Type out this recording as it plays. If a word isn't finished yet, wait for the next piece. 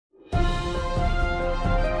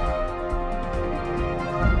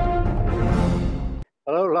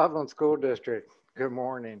Loveland School District, good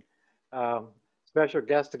morning. Special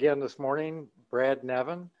guest again this morning, Brad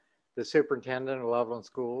Neavin, the superintendent of Loveland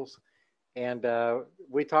Schools. And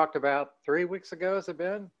we talked about 3 weeks ago, has it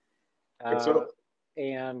been? So.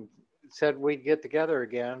 And said we'd get together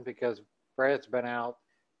again because Brad's been out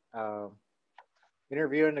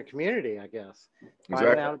interviewing the community, I guess.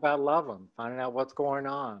 Finding out about Loveland, finding out what's going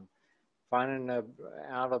on, finding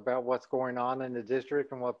out about what's going on in the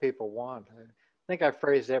district and what people want. I think I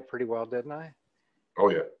phrased that pretty well, didn't I? Oh,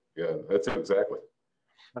 yeah. Yeah, that's it exactly.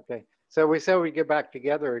 Okay. So we said we'd get back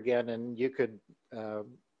together again and you could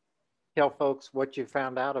tell folks what you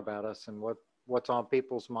found out about us and what's on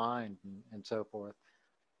people's mind and so forth.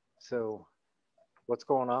 So what's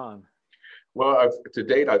going on? Well, to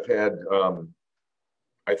date, I've had,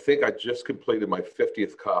 I think I just completed my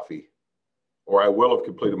 50th coffee, or I will have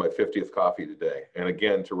completed my 50th coffee today. And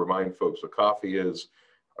again, to remind folks, a coffee is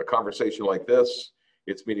a conversation like this.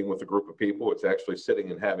 It's meeting with a group of people. It's actually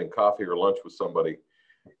sitting and having coffee or lunch with somebody.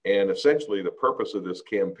 And essentially, the purpose of this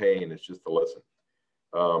campaign is just to listen.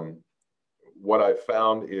 What I've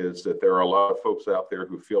found is that there are a lot of folks out there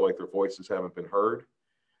who feel like their voices haven't been heard,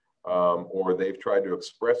 or they've tried to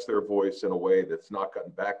express their voice in a way that's not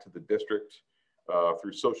gotten back to the district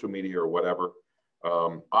through social media or whatever.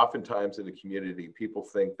 Oftentimes in the community, people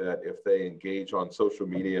think that if they engage on social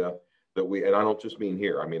media, that we, and I don't just mean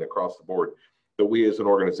here, I mean across the board, that we as an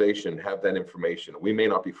organization have that information. We may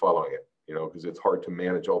not be following it, you know, because it's hard to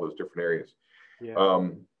manage all those different areas. Yeah.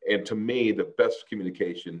 And to me, the best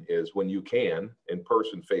communication is when you can, in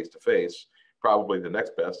person, face to face. Probably the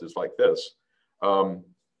next best is like this.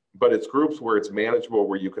 But it's groups where it's manageable,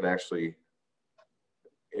 where you can actually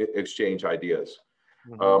exchange ideas.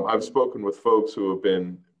 Mm-hmm. I've spoken with folks who have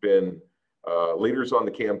been leaders on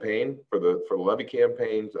the campaign for the levy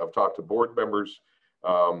campaigns. I've talked to board members,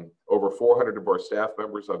 over 400 of our staff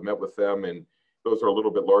members. I've met with them, and those are a little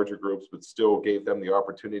bit larger groups, but still gave them the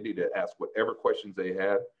opportunity to ask whatever questions they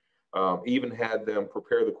had. Even had them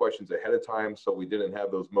prepare the questions ahead of time, so we didn't have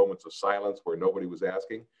those moments of silence where nobody was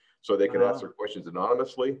asking, so they could ask their questions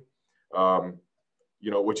anonymously. You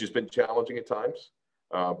know, which has been challenging at times,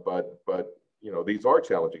 but you know, these are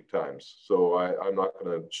challenging times, so I'm not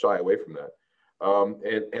going to shy away from that.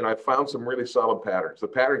 And I found some really solid patterns. The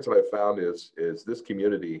patterns that I found is this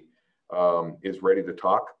community is ready to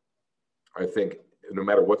talk. I think no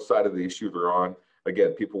matter what side of the issue they're on,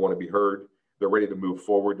 again, people want to be heard. They're ready to move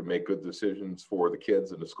forward to make good decisions for the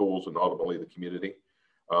kids and the schools and ultimately the community.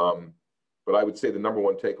 But I would say the number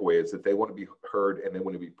one takeaway is that they want to be heard and they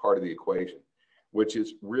want to be part of the equation, which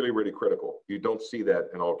is really, really critical. You don't see that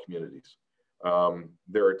in all communities.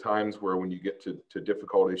 There are times where when you get to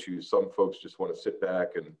difficult issues, some folks just want to sit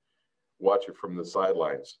back and watch it from the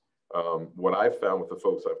sidelines. What I've found with the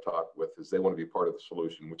folks I've talked with is they want to be part of the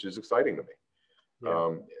solution, which is exciting to me.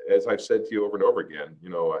 Yeah. As I've said to you over and over again, you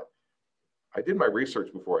know, I did my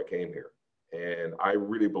research before I came here, and I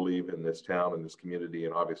really believe in this town and this community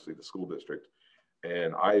and obviously the school district.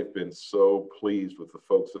 And I've been so pleased with the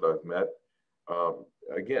folks that I've met.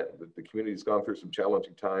 Again, the community's gone through some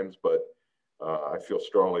challenging times, but I feel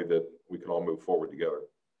strongly that we can all move forward together.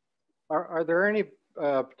 Are there any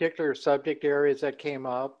particular subject areas that came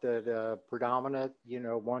up that predominant, you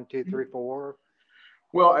know, 1, 2, 3, 4?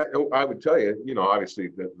 Well, I would tell you, you know, obviously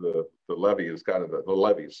the levy is kind of the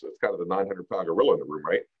levies. It's kind of the 900-pound gorilla in the room,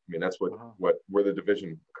 right? I mean, that's where the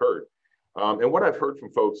division occurred. And what I've heard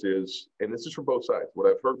from folks is, and this is from both sides, what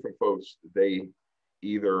I've heard from folks, they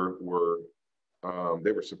either were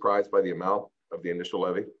surprised by the amount of the initial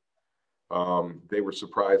levy. They were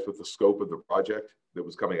surprised with the scope of the project that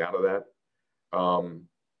was coming out of that.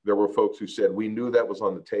 There were folks who said, we knew that was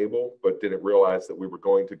on the table, but didn't realize that we were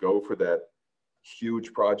going to go for that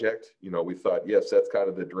huge project. You know, we thought, yes, that's kind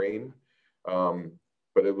of the dream.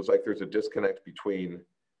 But it was like there's a disconnect between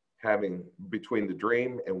the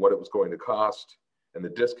dream and what it was going to cost. And the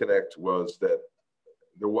disconnect was that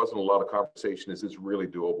there wasn't a lot of conversation. Is this really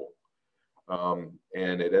doable?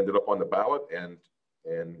 And it ended up on the ballot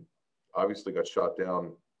and obviously got shot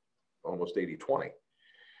down almost 80-20.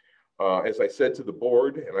 As I said to the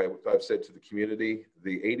board, and I've said to the community,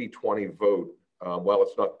 the 80-20 vote, while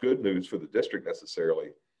it's not good news for the district necessarily,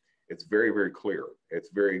 it's very, very clear. It's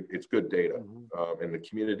good data. Mm-hmm. And the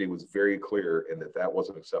community was very clear in that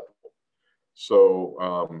wasn't acceptable.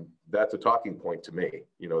 So that's a talking point to me.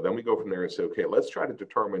 You know, then we go from there and say, okay, let's try to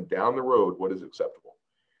determine down the road what is acceptable.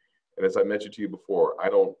 And as I mentioned to you before,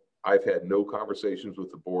 I've had no conversations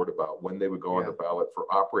with the board about when they would go on the ballot for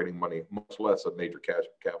operating money, much less a major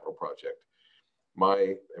capital project.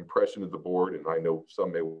 My impression of the board, and I know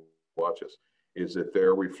some may watch us, is that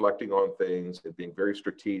they're reflecting on things and being very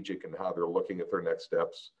strategic in how they're looking at their next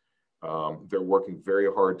steps. They're working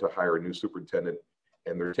very hard to hire a new superintendent,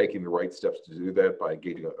 and they're taking the right steps to do that by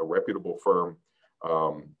engaging a reputable firm,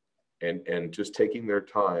 and just taking their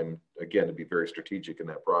time, again, to be very strategic in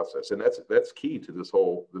that process. And that's key to this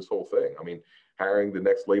whole thing. I mean, hiring the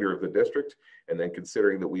next leader of the district, and then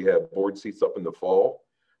considering that we have board seats up in the fall.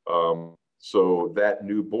 So that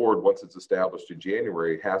new board, once it's established in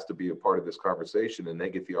January, has to be a part of this conversation, and they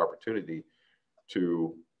get the opportunity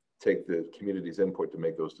to take the community's input to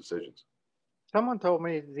make those decisions. Someone told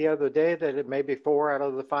me the other day that it may be 4 out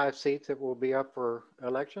of the 5 seats that will be up for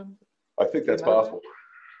election. I think that's possible.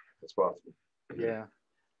 That's possible. Yeah.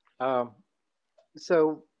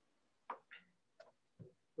 So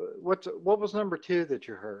what was number 2 that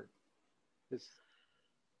you heard?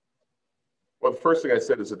 Well, the first thing I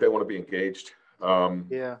said is that they want to be engaged.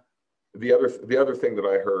 Yeah. The other thing that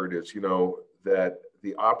I heard is, that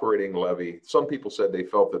the operating levy, some people said they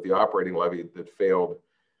felt that the operating levy that failed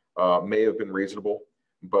may have been reasonable,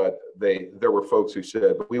 but there were folks who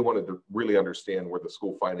said, we wanted to really understand where the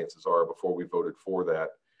school finances are before we voted for that.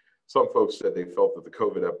 Some folks said they felt that the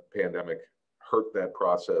COVID pandemic hurt that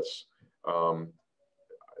process.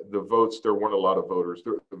 The votes, there weren't a lot of voters.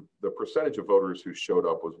 The percentage of voters who showed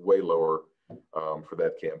up was way lower for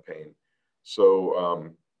that campaign.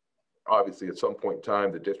 So obviously at some point in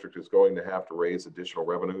time, the district is going to have to raise additional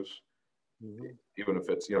revenues, even if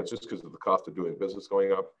it's, it's just because of the cost of doing business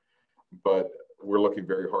going up. But we're looking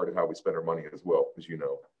very hard at how we spend our money as well, as you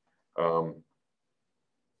know.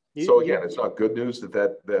 So again, it's not good news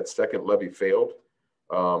that second levy failed,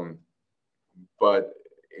 but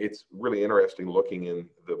it's really interesting looking in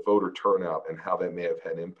the voter turnout and how that may have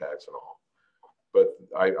had impacts and all. But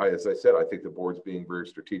as I said, I think the board's being very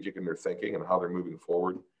strategic in their thinking and how they're moving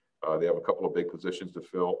forward. They have a couple of big positions to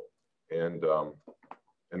fill, and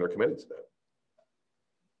they're committed to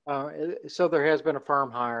that. So there has been a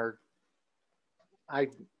firm hired. I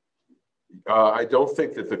don't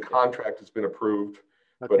think that the contract has been approved,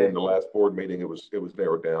 okay. But in the last board meeting, it was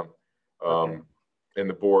narrowed down. Okay. And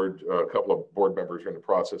the board, a couple of board members are in the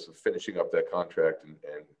process of finishing up that contract and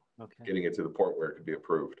okay. getting it to the point where it could be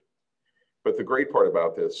approved. But the great part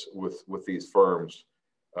about this with these firms,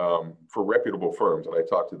 for reputable firms, and I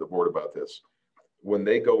talked to the board about this, when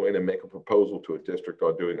they go in and make a proposal to a district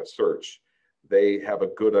on doing a search, they have a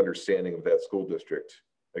good understanding of that school district.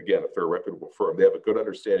 Again, if they're a reputable firm, they have a good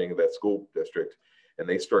understanding of that school district, and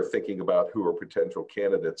they start thinking about who are potential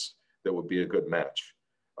candidates that would be a good match.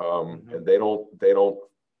 And they don't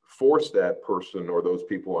force that person or those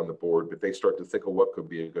people on the board, but they start to think of what could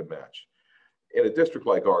be a good match. In a district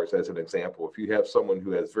like ours, as an example, if you have someone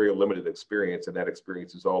who has very limited experience and that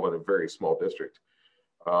experience is all in a very small district,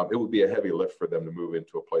 it would be a heavy lift for them to move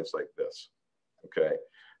into a place like this. Okay.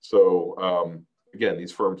 So again,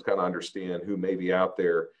 these firms kind of understand who may be out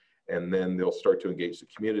there, and then they'll start to engage the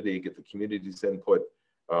community, get the community's input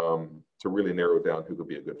to really narrow down who could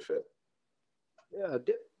be a good fit.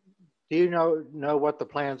 Do you know what the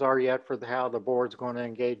plans are yet for how the board's going to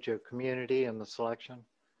engage a community in the selection?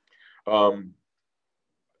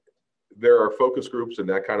 There are focus groups and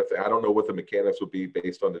that kind of thing. I don't know what the mechanics will be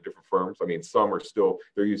based on the different firms. I mean, some are still,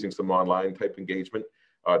 they're using some online type engagement,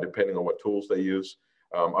 depending on what tools they use.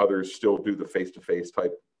 Others still do the face-to-face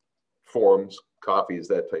type forums, coffees,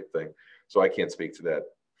 that type thing. So I can't speak to that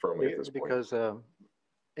firmly at this point. Because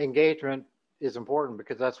engagement is important,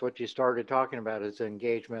 because that's what you started talking about, is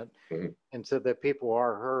engagement, and so that people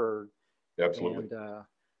are heard. Absolutely.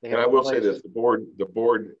 And I will say this: the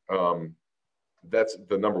board, that's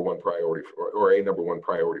the number one priority or a number one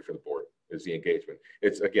priority for the board is the engagement.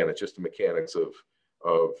 It's just the mechanics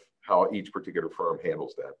of how each particular firm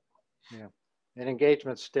handles that. Yeah, and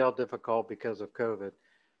engagement's still difficult because of COVID.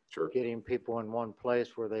 Sure. Getting people in one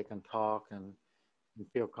place where they can talk and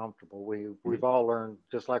feel comfortable. We've all learned,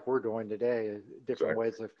 just like we're doing today, different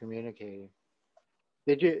ways of communicating.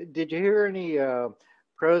 Did you hear any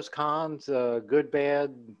pros, cons, good,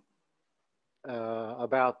 bad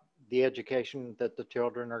about the education that the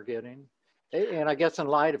children are getting? And I guess in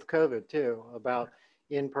light of COVID too, about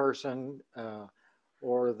in-person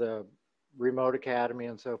or the remote academy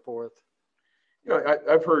and so forth.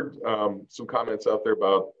 I've heard some comments out there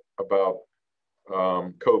about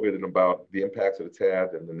COVID and about the impacts that it's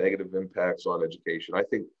had and the negative impacts on education. I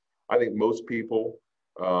think most people,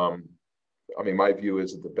 my view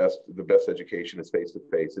is that the best education is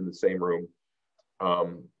face-to-face in the same room.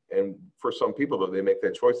 And for some people, though, they make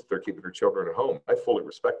that choice that they're keeping their children at home. I fully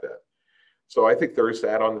respect that. So I think there is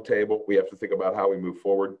that on the table. We have to think about how we move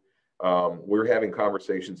forward. We're having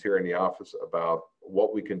conversations here in the office about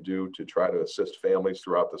what we can do to try to assist families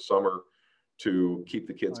throughout the summer to keep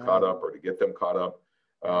the kids caught up or to get them caught up.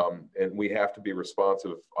 And we have to be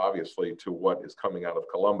responsive, obviously, to what is coming out of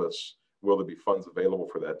Columbus. Will there be funds available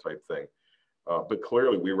for that type thing? But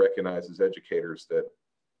clearly, we recognize as educators that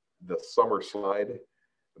the summer slide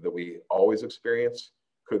that we always experience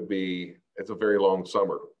could be, it's a very long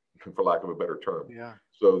summer, for lack of a better term. Yeah.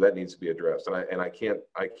 So that needs to be addressed. And I can't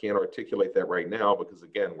articulate that right now because,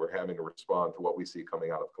 again, we're having to respond to what we see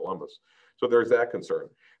coming out of Columbus. So there's that concern.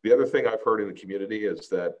 The other thing I've heard in the community is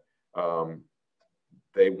that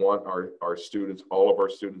they want our students, all of our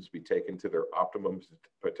students, to be taken to their optimum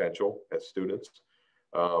potential as students.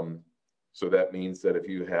 So that means that if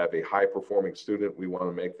you have a high performing student, we want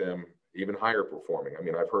to make them even higher performing. I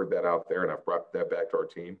mean, I've heard that out there and I've brought that back to our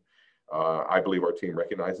team. I believe our team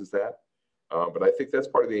recognizes that. But I think that's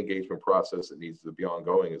part of the engagement process that needs to be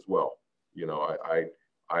ongoing as well. You know,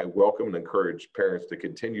 I welcome and encourage parents to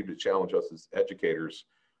continue to challenge us as educators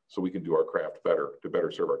so we can do our craft better, to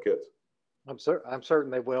better serve our kids. I'm certain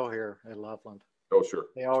they will here at Loveland. Oh, sure.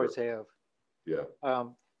 They always have. Yeah.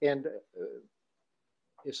 And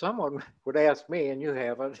if someone would ask me, and you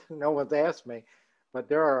haven't, no one's asked me, but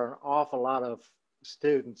there are an awful lot of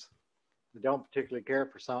students that don't particularly care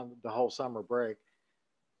for the whole summer break.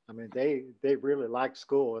 I mean, they really like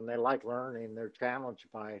school and they like learning. They're challenged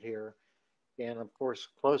by it here. And of course,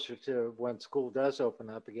 closer to when school does open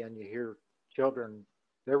up again, you hear children,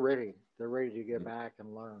 they're ready to get back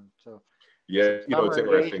and learn. So yeah, you know, it's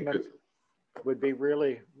interesting. Would be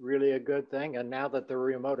really, really a good thing. And now that the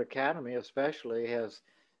remote academy especially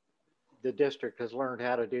the district has learned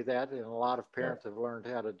how to do that, and a lot of parents have learned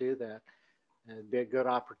how to do that. And it'd be a good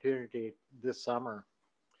opportunity this summer.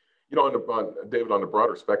 You know, David, on the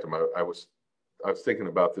broader spectrum, I was thinking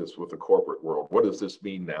about this with the corporate world. What does this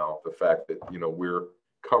mean now? The fact that, you know, we're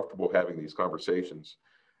comfortable having these conversations.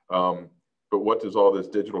 But what does all this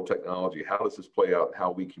digital technology, how does this play out,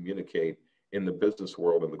 how we communicate in the business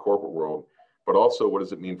world and the corporate world? But also, what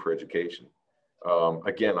does it mean for education?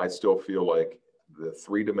 Again, I still feel like the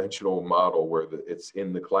three-dimensional model where it's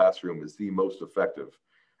in the classroom is the most effective.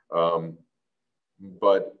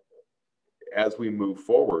 But as we move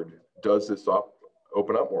forward, does this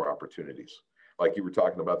open up more opportunities? Like you were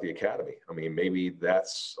talking about the academy. I mean, maybe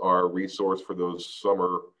that's our resource for those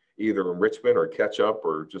summer either enrichment or catch up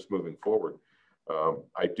or just moving forward.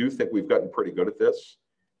 I do think we've gotten pretty good at this,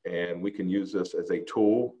 and we can use this as a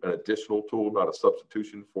tool, an additional tool, not a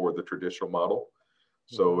substitution for the traditional model.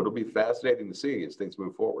 So it'll be fascinating to see as things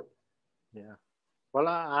move forward. Yeah. Well,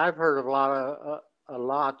 I've heard a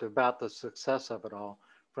lot about the success of it all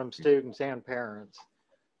from students and parents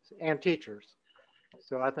and teachers.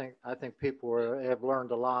 So I think people have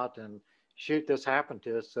learned a lot, and shoot, this happened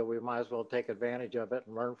to us, so we might as well take advantage of it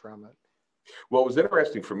and learn from it. Well, it was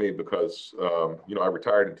interesting for me because, you know, I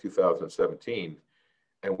retired in 2017,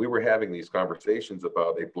 and we were having these conversations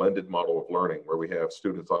about a blended model of learning where we have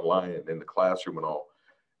students online and in the classroom and all.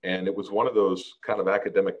 And it was one of those kind of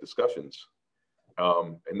academic discussions.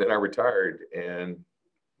 And then I retired, and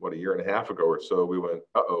a year and a half ago or so, we went,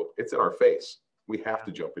 uh-oh, it's in our face. We have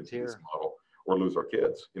to jump into this model or lose our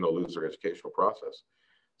kids, you know, lose their educational process.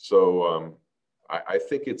 So I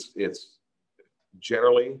think it's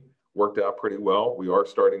generally worked out pretty well. We are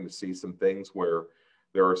starting to see some things where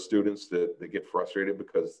there are students that get frustrated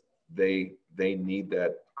because they need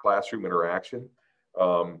that classroom interaction.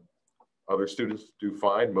 Other students do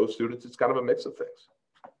fine. Most students, it's kind of a mix of things.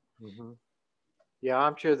 Mm-hmm. Yeah,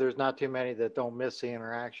 I'm sure there's not too many that don't miss the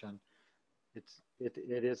interaction.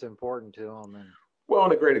 It is important to them. And well,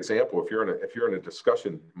 and a great example, if you're in a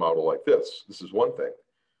discussion model like this is one thing.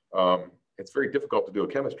 It's very difficult to do a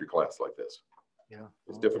chemistry class like this. Yeah,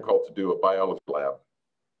 it's difficult to do a biology lab.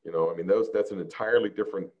 You know, I mean, that's an entirely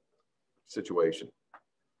different situation.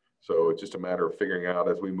 So it's just a matter of figuring out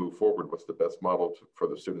as we move forward what's the best model for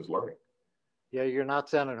the students' learning. Yeah, you're not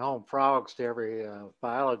sending home frogs to every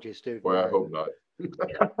biology student. Well, I hope not.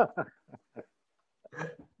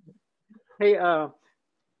 Hey,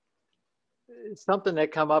 something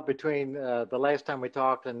that come up between the last time we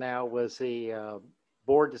talked and now was the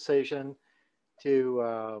board decision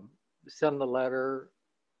to send the letter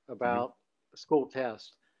about school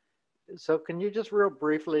tests. So can you just real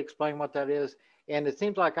briefly explain what that is? And it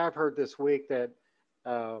seems like I've heard this week that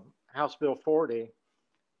House Bill 40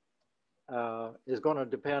 is going to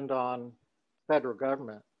depend on federal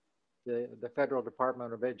government, the Federal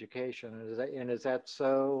Department of Education. Is that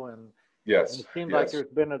so? And yes, it seems like there's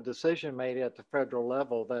been a decision made at the federal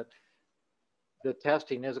level that the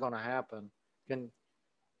testing is going to happen.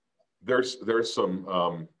 There's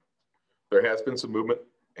some There has been some movement,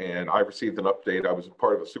 and I received an update. I was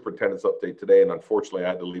part of a superintendent's update today, and unfortunately I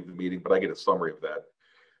had to leave the meeting, but I get a summary of that.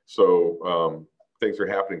 So things are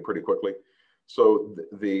happening pretty quickly. So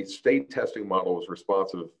the state testing model is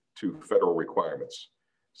responsive to federal requirements.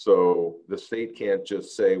 So the state can't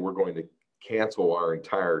just say we're going to cancel our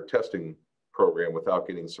entire testing program without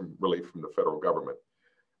getting some relief from the federal government.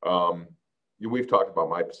 We've talked about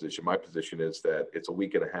my position. My position is that it's a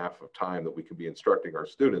week and a half of time that we can be instructing our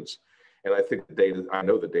students. And I think I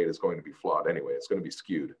know the data is going to be flawed anyway. It's going to be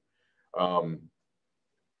skewed.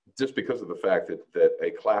 Just because of the fact that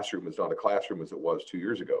a classroom is not a classroom as it was 2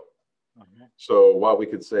 years ago. Mm-hmm. So while we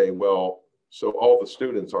could say, well, so all the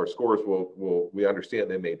students, our scores we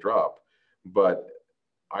understand they may drop, but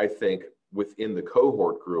I think within the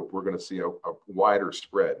cohort group, we're going to see a wider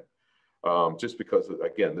spread just because of,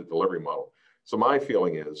 again, the delivery model. So my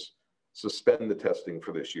feeling is suspend the testing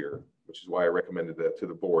for this year, which is why I recommended that to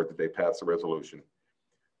the board that they pass the resolution.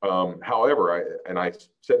 However, I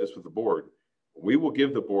said this with the board, we will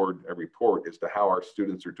give the board a report as to how our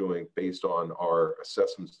students are doing based on our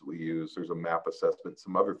assessments that we use. There's a MAP assessment,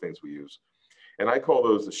 some other things we use. And I call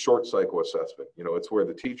those a short cycle assessment. You know, it's where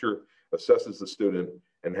the teacher assesses the student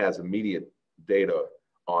and has immediate data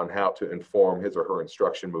on how to inform his or her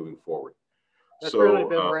instruction moving forward. That's really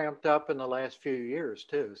been ramped up in the last few years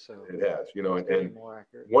too. So it has, you know, and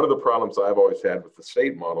one of the problems I've always had with the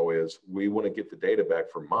state model is we want to get the data back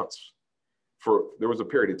for months. There was a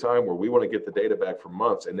period of time where we want to get the data back for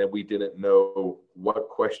months, and then we didn't know what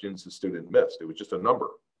questions the student missed. It was just a number.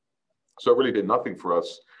 So it really did nothing for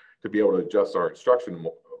us to be able to adjust our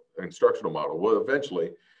instructional model. Well,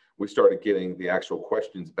 eventually we started getting the actual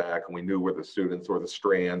questions back, and we knew where the students or the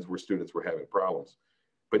strands where students were having problems.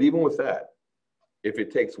 But even with that, if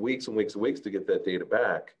it takes weeks and weeks and weeks to get that data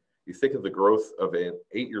back, you think of the growth of an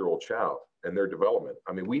 8-year-old child and their development.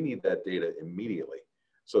 I mean, we need that data immediately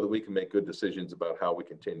so that we can make good decisions about how we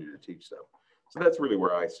continue to teach them. So that's really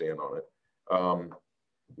where I stand on it.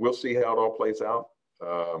 We'll see how it all plays out.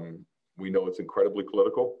 We know it's incredibly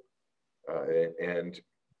political, and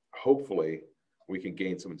hopefully we can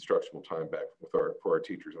gain some instructional time back for our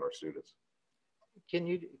teachers and our students. Can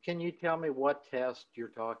you tell me what test you're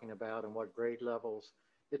talking about and what grade levels?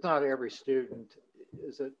 It's not every student,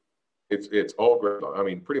 is it? It's all grade. I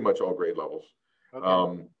mean, pretty much all grade levels.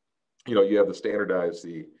 Okay. You know, you have the standardized,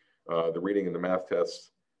 the reading and the math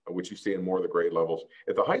tests, which you see in more of the grade levels.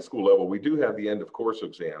 At the high school level, we do have the end of course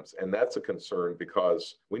exams, and that's a concern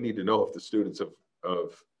because we need to know if the students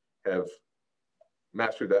have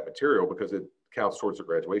mastered that material because it counts towards the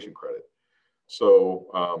graduation credit.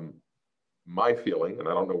 So my feeling, and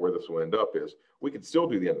I don't know where this will end up, is we can still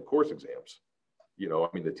do the end of course exams. You know, I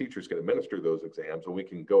mean, the teachers can administer those exams, and we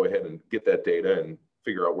can go ahead and get that data and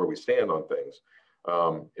figure out where we stand on things.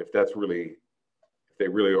 If they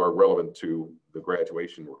really are relevant to the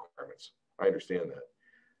graduation requirements. I understand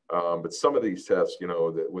that. But some of these tests, you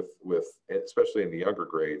know, that with especially in the younger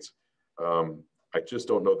grades, I just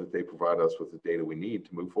don't know that they provide us with the data we need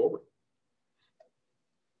to move forward.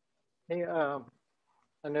 Hey,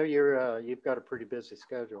 I know you've got a pretty busy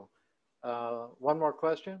schedule. One more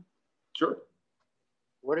question. Sure.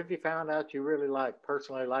 What have you found out you really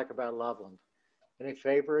personally like about Loveland? Any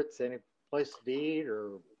favorites? Any place to eat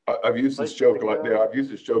or? I've used this joke a lot. Yeah, I've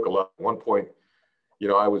used this joke a lot. At one point, you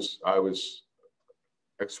know, I was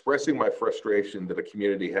expressing my frustration that a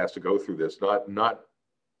community has to go through this. Not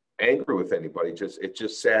angry with anybody. It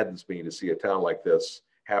just saddens me to see a town like this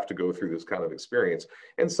have to go through this kind of experience.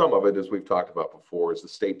 And some of it, as we've talked about before, is the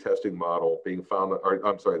state testing model being found, or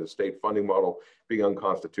I'm sorry, the state funding model being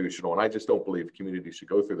unconstitutional. And I just don't believe communities should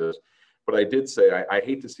go through this. But I did say, I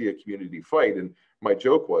hate to see a community fight. And my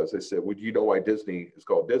joke was, I said, would you know why Disney is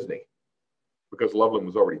called Disney? Because Loveland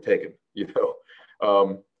was already taken, you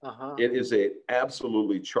know. It is an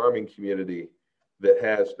absolutely charming community that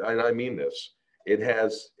has, and I mean this, it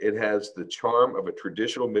has the charm of a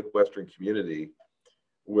traditional Midwestern community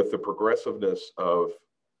with the progressiveness of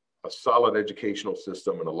a solid educational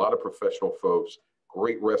system and a lot of professional folks,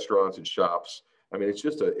 great restaurants and shops. I mean, it's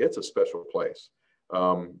a special place.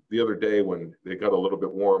 The other day when it got a little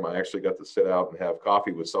bit warm, I actually got to sit out and have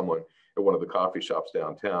coffee with someone at one of the coffee shops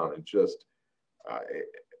downtown, and just,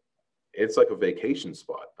 it's like a vacation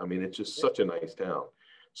spot. I mean, it's just such a nice town.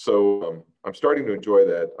 So I'm starting to enjoy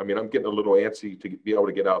that. I mean, I'm getting a little antsy to be able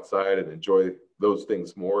to get outside and enjoy those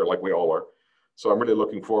things more, like we all are. So I'm really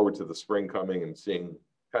looking forward to the spring coming and seeing,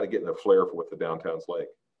 kind of getting a flair for what the downtown's like.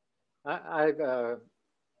 I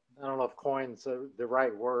don't know if coin's the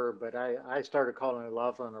right word, but I started calling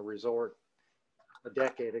Loveland a resort a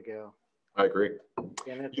decade ago. I agree.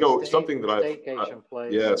 And it's You know, something that staycation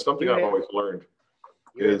place. yeah, something I've always learned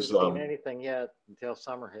you is, haven't seen anything yet until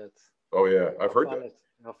summer hits. oh yeah, I've heard that.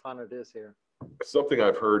 How fun it is here. Something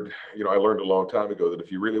I've heard, you know, I learned a long time ago that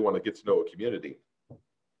if you really want to get to know a community,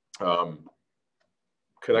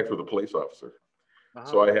 connect with a police officer.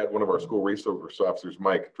 So I had one of our school resource officers,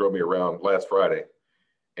 Mike, drove me around last Friday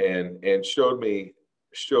and showed me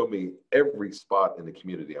every spot in the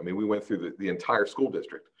community. I mean, we went through the entire school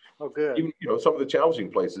district. Oh, good. Even, you know, some of the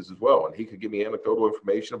challenging places as well. And he could give me anecdotal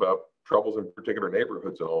information about troubles in particular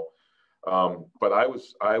neighborhoods and all. But I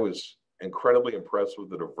was incredibly impressed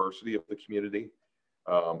with the diversity of the community.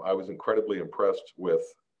 I was incredibly impressed with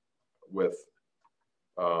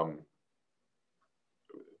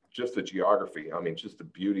just the geography. I mean, just the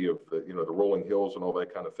beauty of the, you know, the rolling hills and all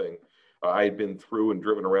that kind of thing. I had been through and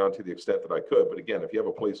driven around to the extent that I could. But again, if you have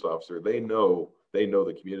a police officer, they know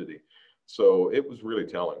the community. So it was really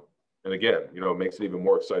telling. And again, you know, it makes it even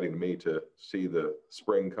more exciting to me to see the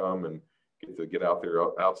spring come and get out there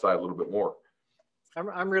outside a little bit more.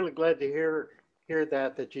 I'm really glad to hear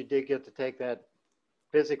that you did get to take that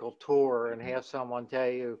physical tour and have someone tell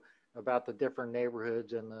you about the different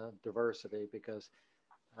neighborhoods and the diversity, because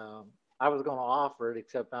I was going to offer it,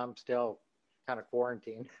 except I'm still kind of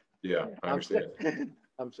quarantined. Yeah, I understand.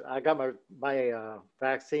 I got my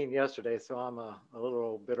vaccine yesterday, so I'm a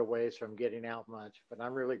little bit away from getting out much. But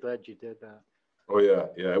I'm really glad you did that. Oh yeah,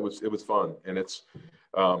 yeah, it was fun, and it's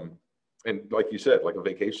and like you said, like a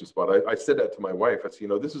vacation spot. I said that to my wife. I said, you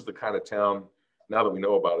know, this is the kind of town, now that we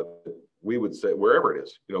know about it, we would say wherever it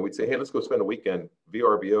is, you know, we'd say, hey, let's go spend a weekend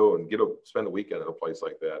VRBO and spend a weekend at a place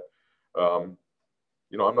like that.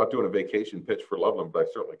 You know, I'm not doing a vacation pitch for Loveland, but I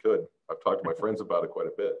certainly could. I've talked to my friends about it quite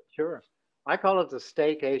a bit. Sure. I call it the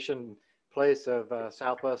staycation place of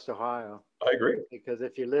Southwest Ohio. I agree. Because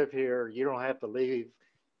if you live here, you don't have to leave.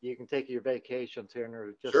 You can take your vacations here, and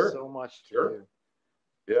there's just so much to do.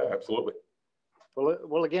 Yeah, absolutely.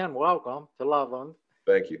 Well, again, welcome to Loveland.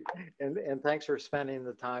 Thank you. And thanks for spending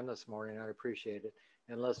the time this morning. I appreciate it.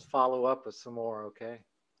 And let's follow up with some more, okay?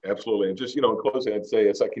 Absolutely. And just, you know, in closing, I'd say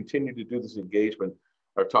as I continue to do this engagement,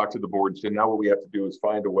 I've talked to the boards, and now what we have to do is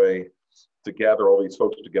find a way to gather all these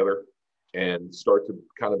folks together and start to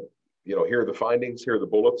kind of, you know, here are the findings, here are the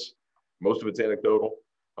bullets. Most of it's anecdotal,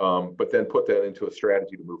 but then put that into a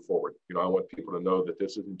strategy to move forward. You know, I want people to know that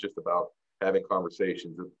this isn't just about having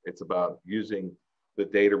conversations. It's about using the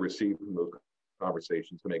data received from those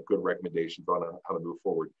conversations to make good recommendations on how to move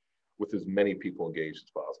forward with as many people engaged as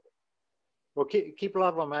possible. Well, keep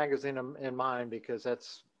Loveland Magazine in mind, because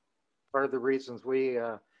that's part of the reasons we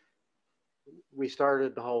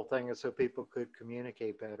started the whole thing, is so people could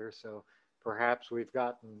communicate better. So perhaps we've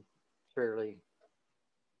gotten fairly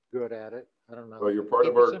good at it. I don't know. Well, you're part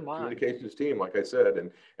of our communications team, like I said,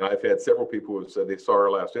 and I've had several people who have said they saw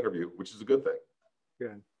our last interview, which is a good thing.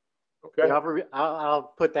 Good. Okay. Yeah,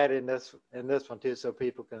 I'll put that in this one too, so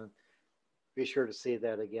people can be sure to see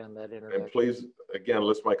that again, that introduction. And please, again,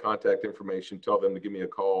 list my contact information. Tell them to give me a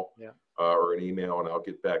call or an email, and I'll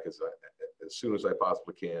get back as soon as I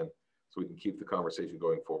possibly can, so we can keep the conversation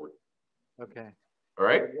going forward. Okay. All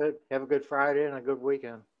right. Have a good Friday and a good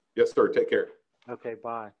weekend. Yes, sir. Take care. Okay.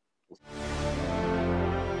 Bye.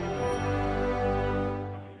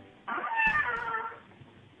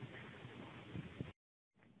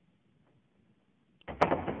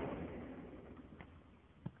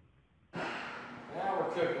 Now we're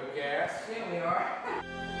cooking with gas. Yeah, we are.